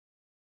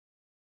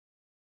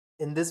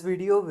In this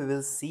video, we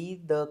will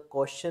see the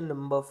question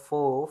number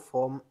 4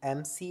 from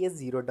MCA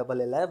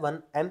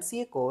 0111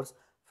 MCA course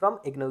from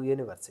IGNOU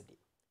University.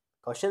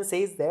 Question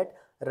says that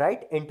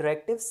write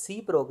interactive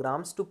C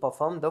programs to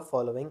perform the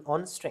following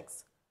on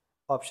strings.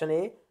 Option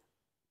A,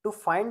 to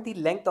find the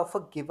length of a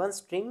given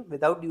string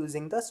without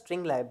using the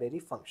string library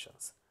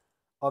functions.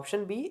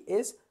 Option B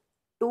is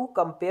to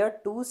compare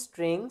two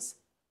strings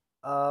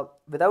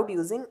without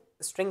using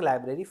string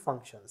library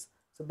functions.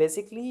 So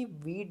basically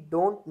we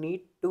don't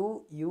need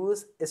to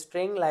use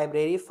string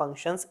library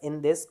functions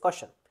in this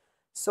question.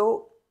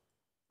 So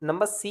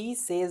number C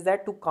says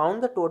that to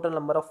count the total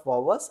number of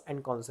vowels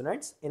and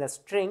consonants in a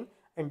string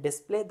and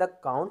display the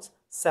counts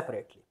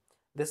separately.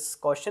 This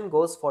question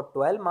goes for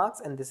 12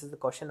 marks and this is the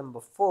question number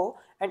 4.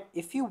 And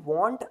if you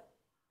want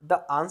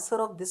the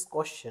answer of this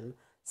question,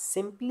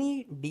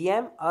 simply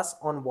DM us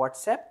on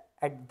WhatsApp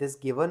at this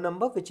given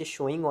number which is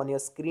showing on your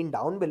screen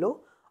down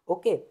below.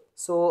 Okay,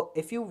 so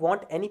if you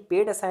want any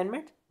paid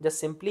assignment, just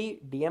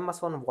simply DM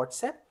us on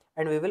WhatsApp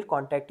and we will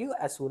contact you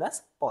as soon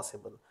as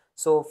possible.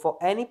 So for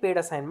any paid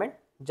assignment,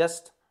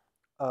 just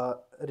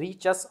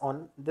reach us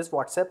on this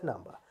WhatsApp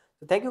number.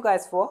 So thank you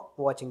guys for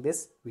watching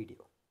this video.